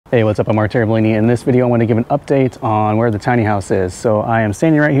Hey, what's up? I'm Mark Terbolini. In this video, I want to give an update on where the tiny house is. So I am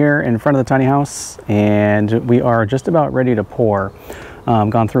standing right here in front of the tiny house, and we are just about ready to pour.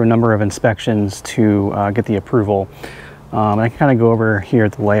 Gone through a number of inspections to get the approval. I can kind of go over here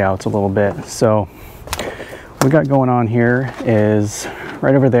at the layouts a little bit. So what we got going on here is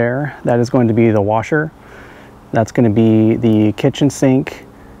right over there. That is going to be the washer. That's going to be the kitchen sink,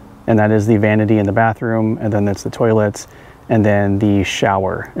 and that is the vanity in the bathroom, and then that's the toilets. And then the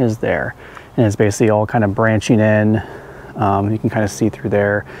shower is there, and it's basically all kind of branching in. You can kind of see through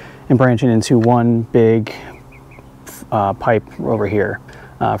there and branching into one big pipe over here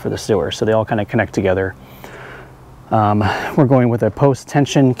for the sewer. So they all kind of connect together. We're going with a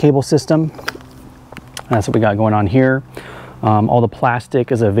post-tension cable system. That's what we got going on here. All the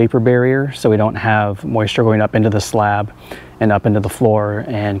plastic is a vapor barrier, so we don't have moisture going up into the slab and up into the floor,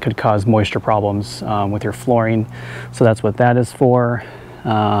 and could cause moisture problems with your flooring. So that's what that is for.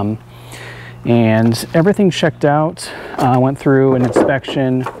 And everything checked out. Went through an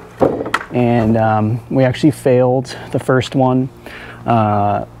inspection, and we actually failed the first one.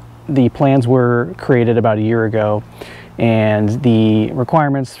 The plans were created about a year ago, and the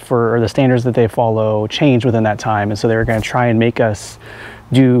requirements for, or the standards that they follow, changed within that time. And so they were going to try and make us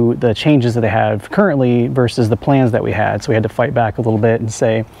do the changes that they have currently versus the plans that we had. So we had to fight back a little bit and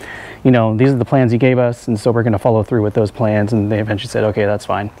say, you know, these are the plans you gave us, and so we're going to follow through with those plans. And they eventually said, okay, that's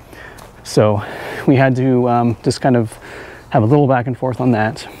fine. So we had to just kind of have a little back and forth on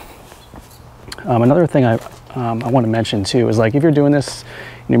that. Another thing I want to mention too is, like, if you're doing this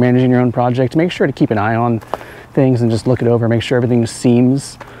and you're managing your own project, make sure to keep an eye on things and just look it over, make sure everything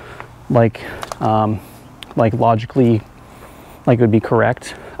seems like logically like it would be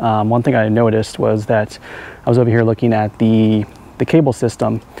correct. One thing I noticed was that I was over here looking at the cable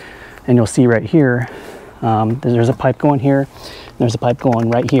system, and you'll see right here, there's a pipe going here, and there's a pipe going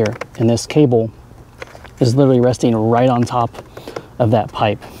right here, and this cable is literally resting right on top of that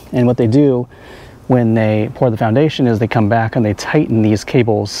pipe. And what they do when they pour the foundation is they come back and they tighten these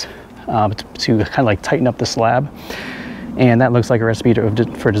cables to kind of like tighten up the slab. And that looks like a recipe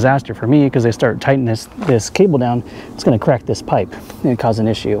for disaster for me, because they start tightening this cable down, it's going to crack this pipe and cause an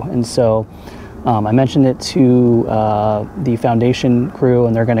issue. And so I mentioned it to the foundation crew,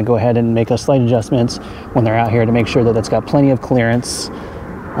 and they're going to go ahead and make a slight adjustments when they're out here to make sure that it's got plenty of clearance.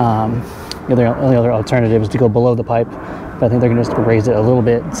 The only other alternative is to go below the pipe, but I think they're going to just raise it a little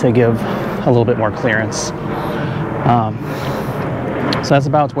bit to give a little bit more clearance. So that's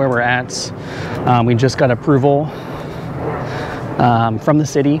about where we're at. We just got approval from the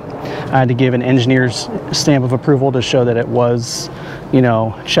city. I had to give an engineer's stamp of approval to show that it was, you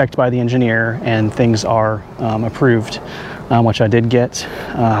know, checked by the engineer and things are approved, which I did get.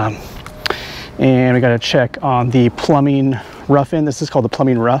 And we got to check on the plumbing rough-in. This is called the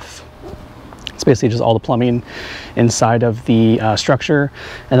plumbing rough. It's basically just all the plumbing inside of the structure,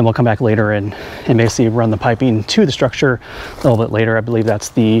 and then we'll come back later and basically run the piping to the structure a little bit later. I believe that's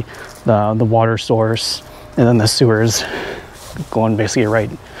the water source, and then the sewers going basically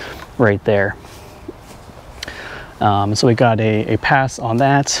right there. So we got a pass on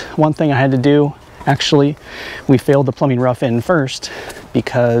that. One thing I had to do, actually, we failed the plumbing rough-in first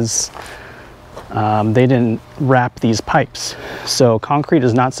because they didn't wrap these pipes. So concrete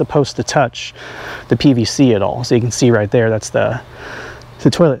is not supposed to touch the PVC at all. So you can see right there, that's the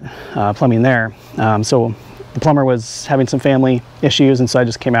toilet plumbing there. So the plumber was having some family issues, and so I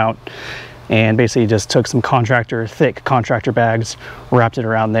just came out and basically just took some thick contractor bags, wrapped it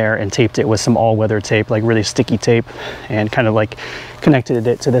around there, and taped it with some all-weather tape, like really sticky tape, and kind of like connected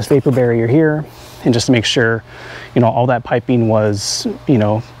it to this vapor barrier here, and just to make sure, you know, all that piping was, you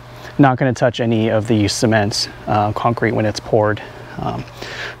know, not going to touch any of the cement concrete when it's poured. So I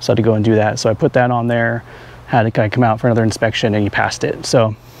had to go and do that. So I put that on there, had a guy come out for another inspection, and he passed it.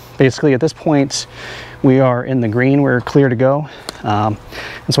 So basically at this point we are in the green, we're clear to go. And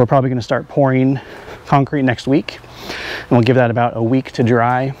so we're probably going to start pouring concrete next week, and we'll give that about a week to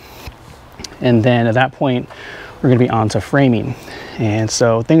dry. And then at that point we're going to be on to framing. And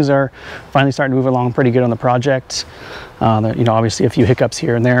so things are finally starting to move along pretty good on the project. You know, obviously a few hiccups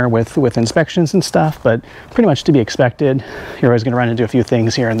here and there with inspections and stuff, but pretty much to be expected. You're always going to run into a few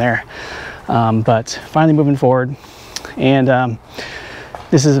things here and there, but finally moving forward. And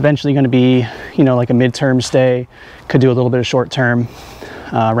this is eventually going to be, you know, like a midterm stay. Could do a little bit of short-term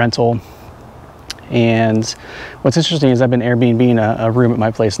rental. And what's interesting is I've been Airbnb-ing a room at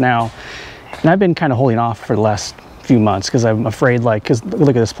my place now, and I've been kind of holding off for the last few months because I'm afraid, like, because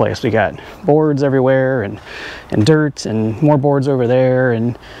look at this place, we got boards everywhere and dirt and more boards over there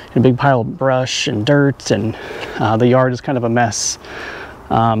and a big pile of brush and dirt, and the yard is kind of a mess.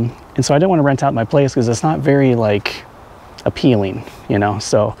 And so I didn't want to rent out my place because it's not very like appealing, you know.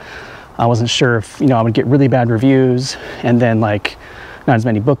 So I wasn't sure if, you know, I would get really bad reviews and then like not as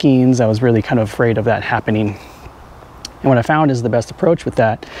many bookings. I was really kind of afraid of that happening. And what I found is the best approach with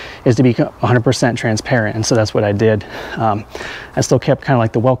that is to be 100% transparent. And so that's what I did. I still kept kind of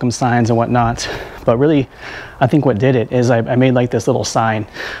like the welcome signs and whatnot, but really I think what did it is I made like this little sign.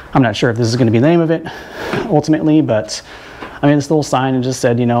 I'm not sure if this is going to be the name of it ultimately, but I made this little sign and just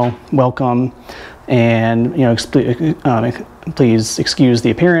said, you know, welcome, and, you know, please excuse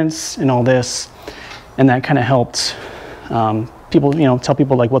the appearance and all this. And that kind of helped people, you know, tell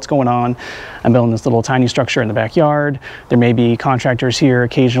people like what's going on. I'm building this little tiny structure in the backyard. There may be contractors here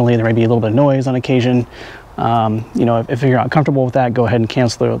occasionally. There may be a little bit of noise on occasion. You know, if you're not comfortable with that, go ahead and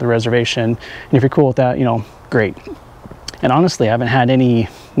cancel the reservation. And if you're cool with that, you know, great. And honestly, I haven't had any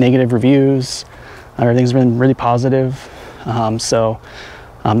negative reviews. Everything's been really positive.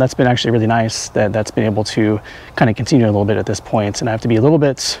 That's been actually really nice that's been able to kind of continue a little bit at this point. And I have to be a little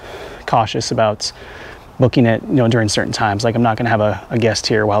bit cautious about booking it, you know, during certain times. Like I'm not going to have a guest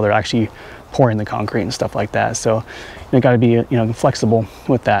here while they're actually pouring the concrete and stuff like that. So you got to be, you know, flexible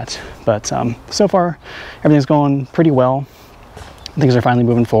with that. But so far, everything's going pretty well. Things are finally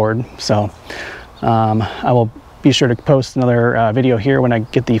moving forward. So I will be sure to post another video here when I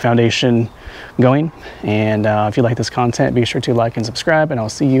get the foundation going. And if you like this content, be sure to like and subscribe, and I'll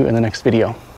see you in the next video.